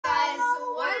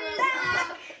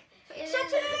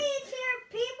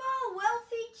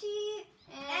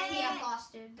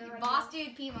Boss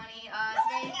Dude P Money.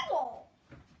 Today,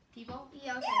 people?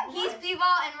 Yeah, okay. He's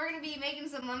P-Ball, and we're gonna be making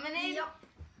some lemonade. Yep.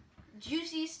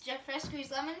 Juicy, fresh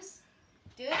squeezed lemons.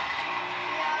 Do it. Yeah.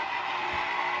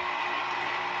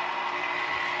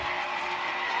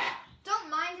 Don't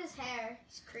mind his hair.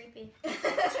 It's creepy.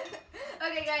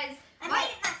 Okay, guys. Don't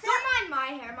mind my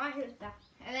hair. My hair's bad.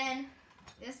 And then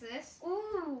this.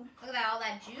 Ooh. Look at that, all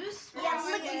that juice. Yes,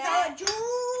 Look look at at that. that juice.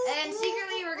 And then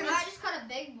secretly, we're gonna. I just cut a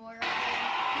big boy right there.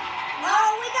 Oh,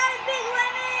 we got a big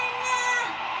lemon!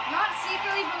 Not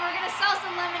secretly, but we're gonna sell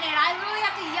some lemonade. I literally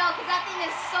have to yell because that thing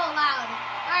is so loud.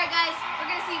 All right, guys. We're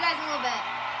gonna see you guys in a little bit.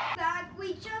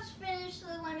 We just finished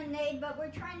the lemonade, but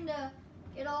we're trying to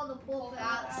get all the pulp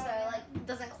Out so like it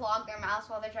doesn't clog their mouths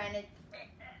while they're trying to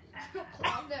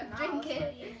clog their drink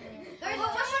it. There's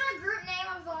what should our group name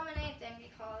of the lemonade thing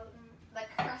be called? Like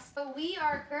crust. So we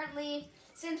are currently,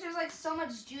 since there's like so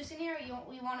much juice in here,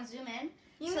 we want to zoom in.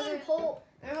 You So mean pulp?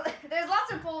 There's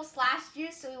lots of pulp /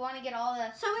 juice, so we want to get all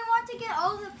the. So we want to get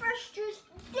all the fresh juice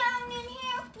down in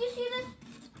here. You see this?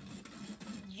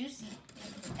 Juicy.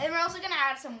 And we're also gonna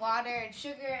add some water and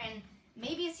sugar and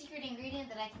maybe a secret ingredient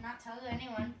that I cannot tell to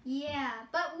anyone. Yeah,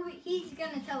 but he's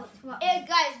gonna tell it to us. And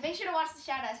guys, make sure to watch the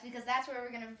shout outs because that's where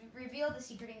we're gonna reveal the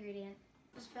secret ingredient.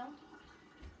 Just film.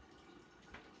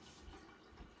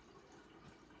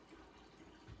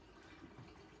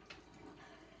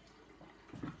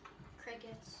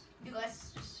 Crickets. You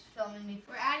guys just filming me.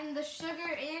 We're adding the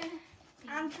sugar in.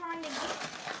 I'm trying to get.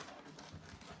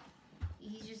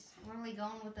 He's just normally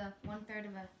going with a 1/3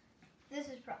 of a This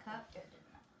is probably cup.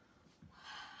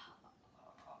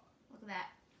 Look at that.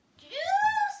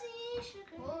 Juicy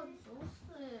sugar. Oh,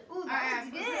 juicy. Ooh, All that's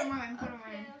right, good. put more in, put more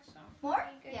in. More?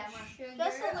 Yeah, more. Sugar.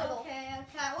 Just a little. Okay.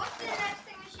 What's the next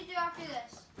thing we should do after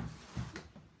this?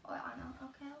 Oh, I know.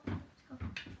 Okay, let's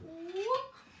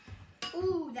go.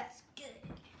 Ooh, that's good.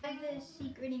 Like the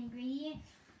secret ingredient.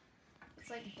 It's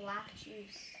like black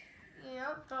juice.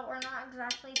 Yep, but we're not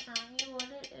exactly telling you what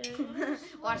it is.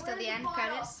 Watch till the end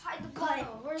credits. Hide the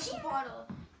bottle. Where's the bottle?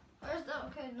 Where's the?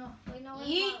 Okay, no. Wait, no.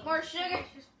 Eat more sugar.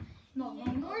 No, no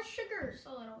more sugar. Just a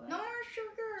little bit. No more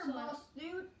sugar, So- boss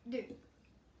dude. Dude.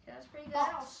 Yeah, that's pretty good. Boss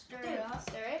I'll stir dude. it up.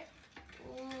 Stir it.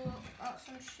 Ooh,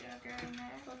 some sugar in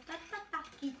there.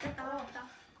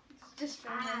 Just stir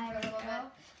it for a little bit.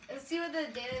 Let's see what the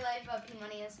daily life of P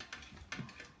Money is.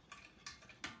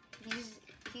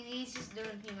 He's just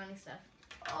doing P Money stuff.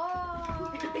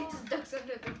 Oh. He just ducks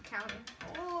under the counter.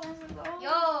 Oh, this is all.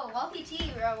 Yo, wealthy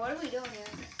tea, bro. What are we doing here?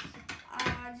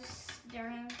 Just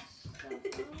stirring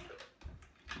stuff.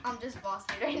 I'm just boss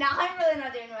dude right now. I'm really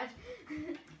not doing much.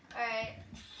 Alright.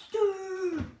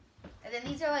 And then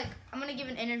these are like, I'm gonna give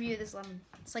an interview of this lemon.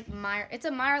 It's like Meyer. It's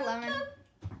a Meyer lemon.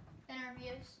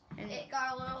 Interviews. And It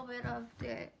got a little bit of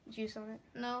the juice on it.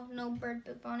 no bird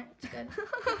poop on it. It's good.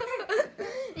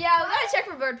 Yeah, we gotta check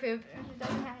for bird poop.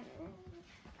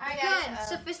 Alright guys. Good.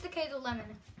 Sophisticated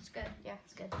lemon. It's good. Yeah,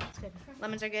 it's good. It's good.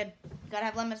 Lemons are good. You gotta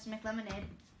have lemons to make lemonade.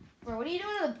 Bro, what are you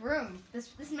doing with a broom?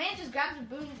 This man just grabbed a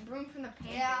broom from the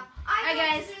pantry. Yeah. Alright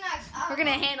guys, do next. we're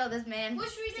gonna handle this man. What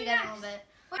should we See do you guys in a next? little bit.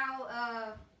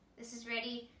 Now, this is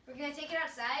ready. We're gonna take it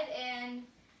outside and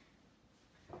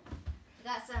we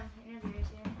got some interviewers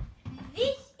here.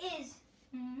 This is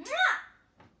and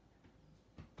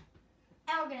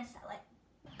we're gonna sell it.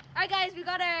 Alright guys, we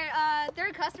got our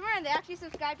third customer and they actually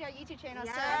subscribed to our YouTube channel.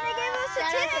 Yeah. So They gave us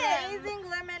shout out to them. amazing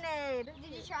lemonade.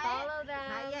 Did you try Follow them.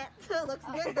 Not yet. Looks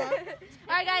good though.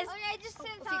 Alright guys, Okay, just we'll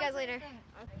see you guys later.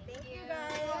 Thank you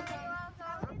guys.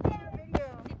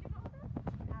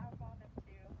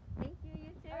 Thank you,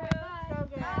 you too. So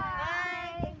good.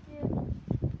 Bye.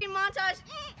 Montage.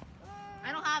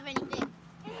 I don't have anything.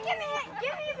 Give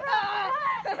me, bro.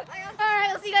 Alright,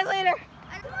 we'll see you guys later.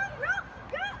 Come on, bro.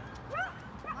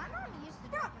 My mom used to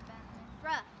drive a Bentley.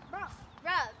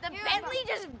 Bruh, the Bentley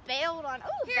just bailed on. Oh,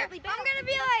 Here, I'm Bentley bailed. gonna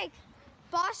be like,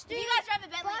 boss dude. You guys drive a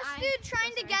Bentley. Boss I'm dude so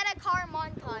trying to sorry. get a car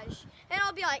montage, and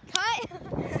I'll be like, cut.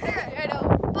 I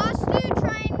know. Boss dude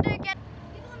trying to get.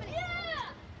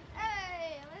 Yeah.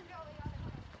 Hey, let's go. We got it.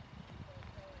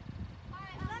 All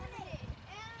right, lemonade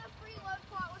and a free load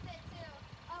pot with it too.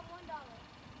 $1.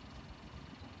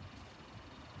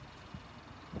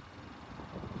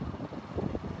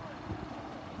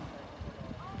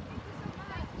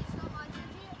 Thank you so much.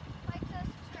 Would you like to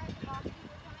subscribe to Boston?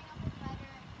 We're coming up with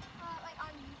better, like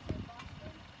on YouTube,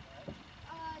 Boston.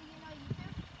 You know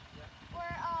YouTube? Yeah.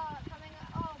 We're coming.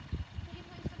 Oh, could you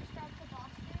please subscribe to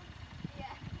Boston?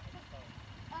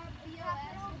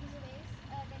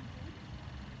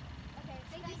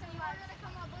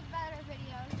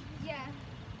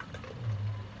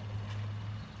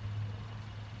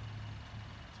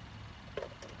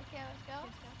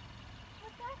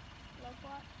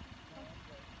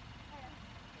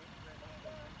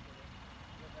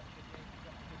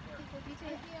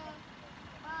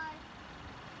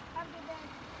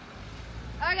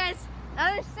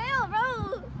 Another sale,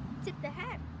 bro. Tip the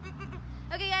hat.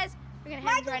 Okay, guys, we're gonna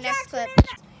head to our next clip.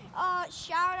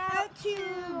 Shout out to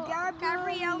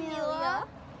Gabrielle Milla.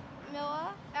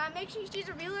 Make sure she's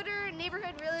a realtor,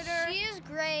 neighborhood realtor. She is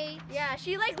great. Yeah,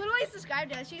 she like literally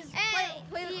subscribed to us. She's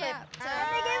play the clip. And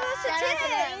they gave us a Shout out to tip.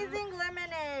 them. Amazing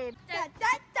lemonade. It's not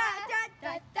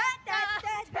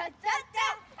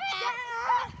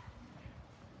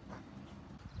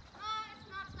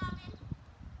stopping.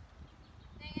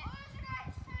 Dang it. Oh, there's a guy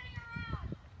turning around.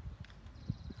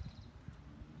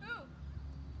 Who?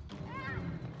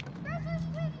 This is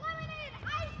with lemonade.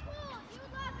 Ice cold. You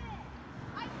love it.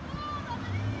 Ice cold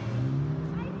lemonade.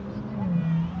 Ice cold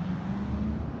lemonade.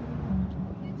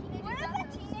 What is a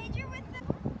teenager with the...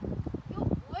 Yo,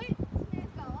 what? This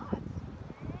man's got lots.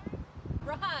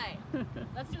 Right.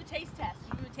 Let's do a taste test.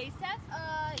 You do a taste test?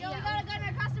 Yo, we got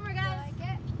a customer, guys.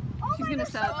 Oh She's my gonna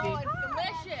gosh, sell so it. Oh, it's good.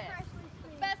 delicious. Freshly The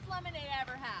squeezed. best lemonade I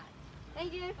ever had.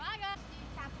 Thank you. Bye, guys.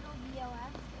 Capital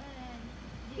BOS and then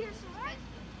Here's some more.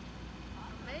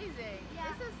 Amazing.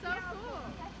 Yeah. This is so cool.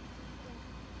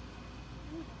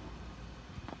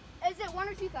 Is it 1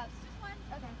 or 2 cups? Just one.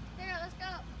 Okay. Here, let's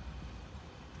go.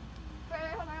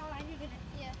 Wait, hold on. You did it.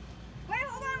 Yeah. Wait,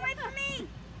 hold on, wait for me.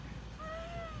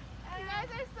 You guys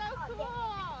are so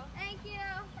cool. Thank you.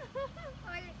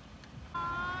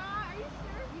 Are you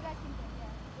sure? You guys can take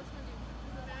it. Which one do you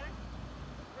does it matter?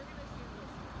 We're gonna choose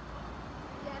this.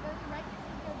 Yeah, those are right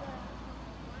next to the.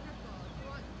 Wonderful. Do you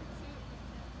want the two?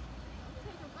 I'll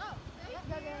take them both. Thank Yep,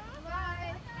 you. okay.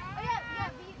 Bye. Oh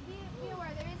yeah. Be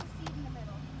aware there is a seed in the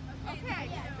middle. Okay.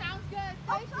 Yeah. Sounds good.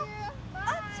 Thank you.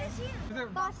 She's here.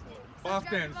 Boston.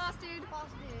 Boston. Boston.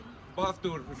 Boss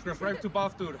dude. Subscribe to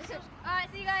Boss dude. All right,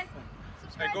 see you guys.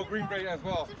 Hey, go Green Bay as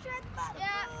well. Subscribe to Boston.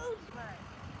 Yeah.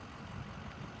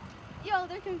 Yo,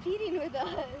 they're competing with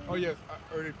us. Oh yes,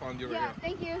 I already found you right Yeah. here.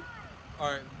 Thank you.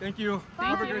 All right, thank you.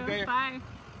 Thank Have you. a great day. Bye.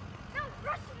 No,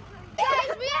 Russians are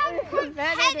Guys, we have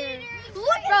competitors.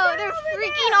 Look, bro, they're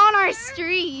freaking on our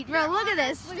street. Bro, look at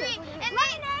this. And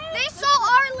they saw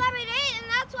our lemonade, and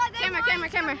that's why they Camera,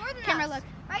 wanted camera, some more than camera, us. look.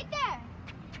 Right there.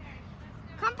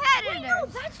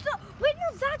 Wait,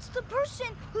 no, that's the person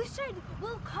who said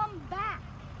we'll come back.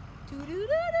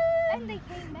 And they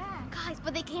came back. Guys,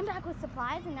 but they came back with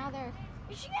supplies and now they're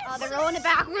Sus. they're rolling it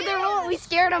backward. They're rolling. We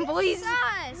scared them, boys.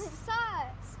 Sus.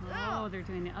 Oh, they're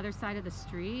doing the other side of the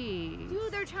street. Dude,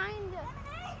 they're trying to.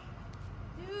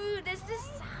 Dude, this is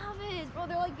savage, bro.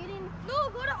 They're like getting. No,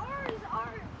 go to ours.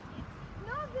 Ours.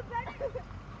 No, the better.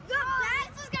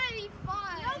 This is gonna be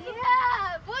fun.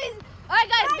 Yeah, boys. All right,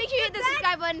 guys, make sure you hit the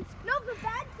subscribe button. No, the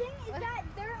bad thing is that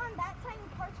they're on that side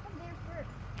and parts come there first.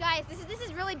 Guys, this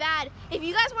is really bad. If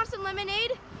you guys want some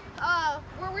lemonade,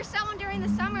 where we're selling during the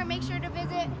summer, make sure to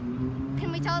visit.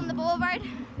 Can we tell them the boulevard?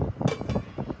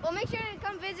 Well, make sure to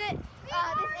come visit this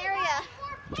area.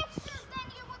 More pictures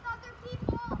than you with other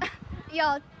people.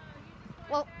 Yo,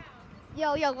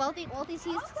 Welty's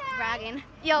he's bragging.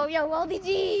 Yo, Welty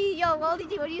G,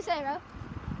 what do you say, bro?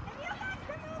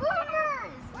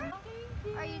 Boomers.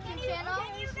 Our YouTube channel.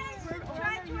 Can you guys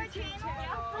subscribe to our channel?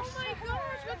 Oh my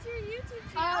gosh, what's your YouTube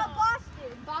channel?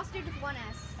 Boston with 1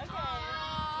 S. Okay.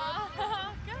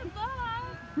 Good luck.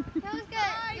 That was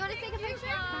good. You want to take a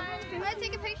picture? You want to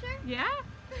take a picture? Yeah?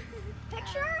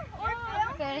 Picture or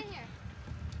film? Okay. In here.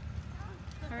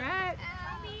 All right.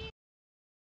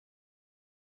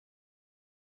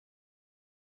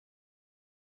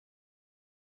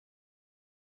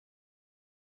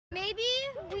 Maybe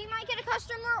we might get a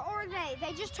customer or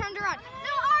they just turned around.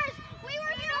 No, ours! We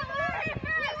were here first! We were here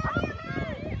first! Our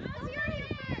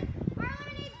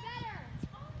lemonade's better!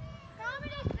 Our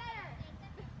lemonade's better!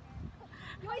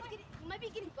 He might be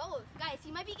getting both. Guys,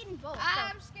 he might be getting both.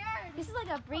 I'm scared. This is like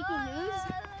a breaking news.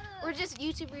 We're just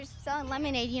YouTubers selling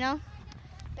lemonade, you know?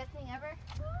 Best thing ever.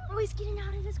 Oh, he's getting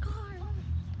out of his car.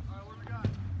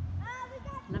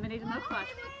 Lemonade and milk clutch.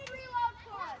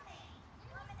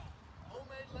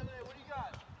 Homemade lemonade. What do you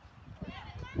got?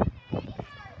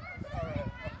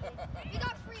 We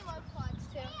got free low quads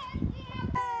too.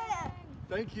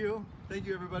 Thank you. Thank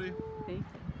you, everybody. Thank you.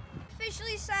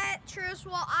 Officially set truce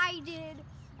while I did.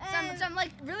 Some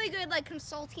like really good like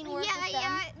consulting work with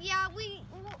them. Yeah.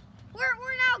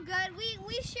 We're now good.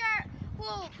 We share.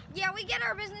 Well, yeah, we get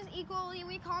our business equally.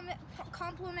 We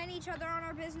complement each other on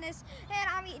our business. And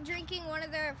I'm drinking one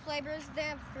of their flavors. They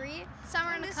have 3.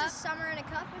 Summer in a This cup. is summer in a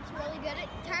cup. It's really good. It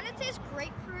kind of tastes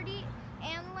grapefruity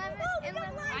and lemon.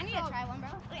 I need to try one, bro.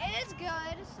 It is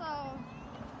good. So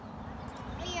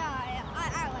yeah,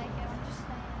 I like it. I'm just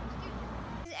saying.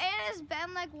 It has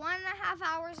been like 1.5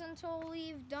 hours until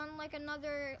we've done like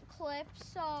another clip.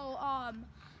 So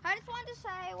I just wanted to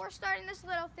say we're starting this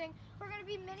little thing. We're gonna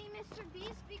be mini Mr.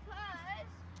 Beast because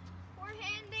we're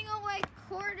handing away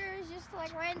quarters just to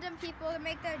like random people to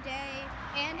make their day.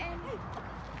 And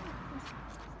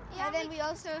then we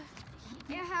also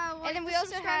have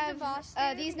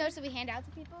these notes that we hand out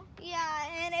to people. Yeah,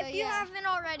 and So, if you yeah. haven't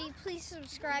already, please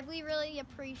subscribe. We really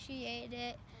appreciate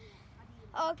it.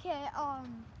 Okay,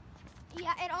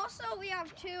 yeah, and also we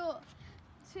have two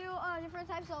different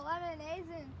types of lemonades,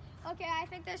 and okay, I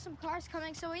think there's some cars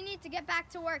coming, so we need to get back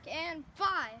to work, and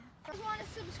bye. If you want to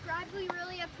subscribe, we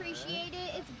really appreciate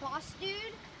it. It's Boss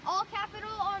Dude, all capital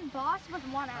on Boss with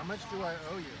one S. How much do I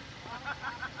owe you?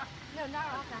 No, not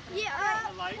all capital.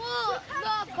 Yeah, like- well, the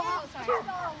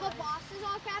Boss is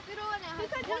all capital, and it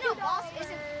has Well, no, boss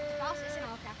isn't all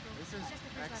capital. This is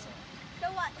excellent. So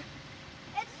what?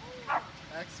 It's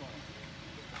Excellent.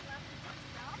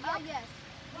 yes.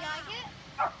 You like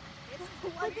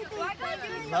it?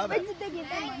 Love it.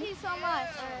 Thank you so much.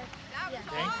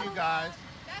 Thank you guys.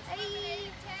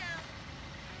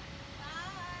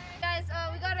 Guys,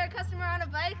 we got our customer on a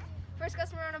bike. First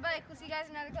customer on a bike. We'll see you guys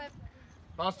in another clip.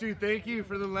 Boss dude, thank you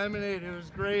for the lemonade. It was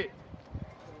great.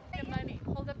 The money.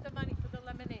 Hold up the money for the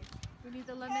lemonade. We need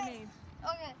the lemonade.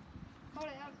 Okay. Hold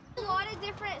it up. A lot of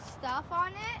different stuff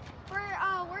on it.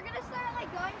 We're gonna start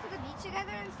like going to the beach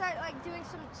together and start like doing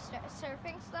some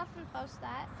surfing stuff and post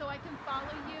that. So I can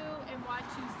follow you and watch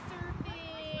you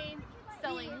surfing,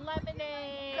 selling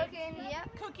lemonade, Cooking. Yep.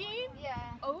 cooking. Yeah.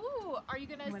 Oh, are you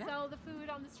gonna sell the food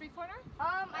on the street corner?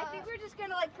 I think we're just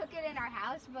gonna like cook it in our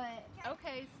house, but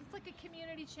Okay, so it's like a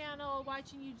community channel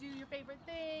watching you do your favorite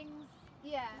things.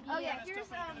 yeah. Oh yeah. Yeah. Here's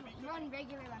one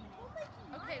regular lemonade.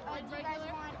 Okay, Do one you guys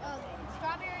regular. want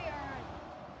strawberry or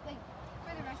like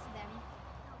for the rest of them?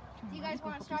 Do you guys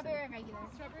want strawberry or regular?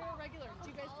 Strawberry or regular? Do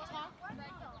you guys talk?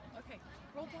 Okay,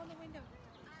 roll down the window.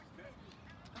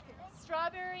 Okay,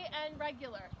 strawberry and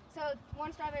regular. So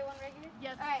one strawberry, one regular.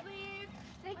 Yes, All right. please.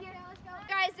 Thank you.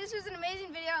 Guys, this was an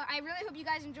amazing video. I really hope you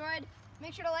guys enjoyed.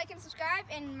 Make sure to like and subscribe.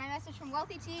 And my message from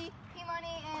Wealthy T,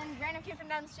 P-Money, and random kid from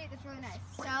down the street that's really nice.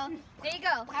 So there you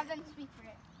go. Have them speak for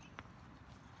it.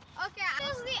 Okay,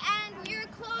 this is the end. We're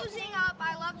closing up.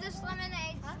 I love this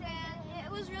lemonade stand. It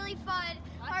was really fun.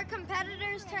 Our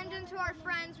competitors turned into our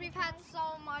friends. We've had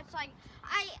so much. Like,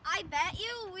 I bet you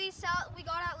we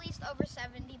got at least over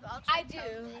 70 bucks. I do.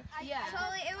 Yeah.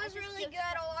 Totally, it was really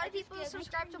good. A lot of people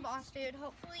subscribe to Boss Dude.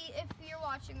 Hopefully, if you're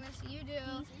watching this, you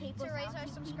do. To raise our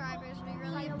subscribers, we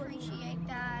really appreciate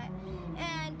that.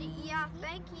 And yeah,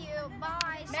 thank you.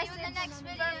 Bye. See you in the next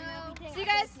video. See you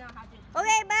guys.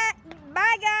 Okay,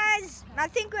 bye guys. I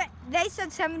think they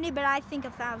said 70, but I think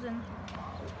 1,000.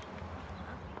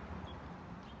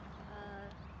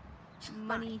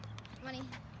 Money. Money.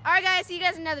 All right, guys. See you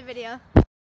guys in another video.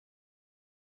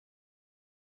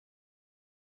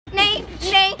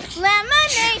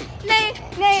 Lemonade,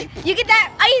 lemonade. You get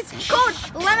that ice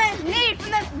cold lemonade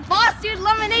from the Boss Dude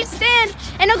lemonade stand.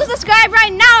 And go subscribe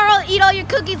right now or I'll eat all your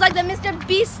cookies like the Mr.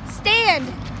 Beast stand.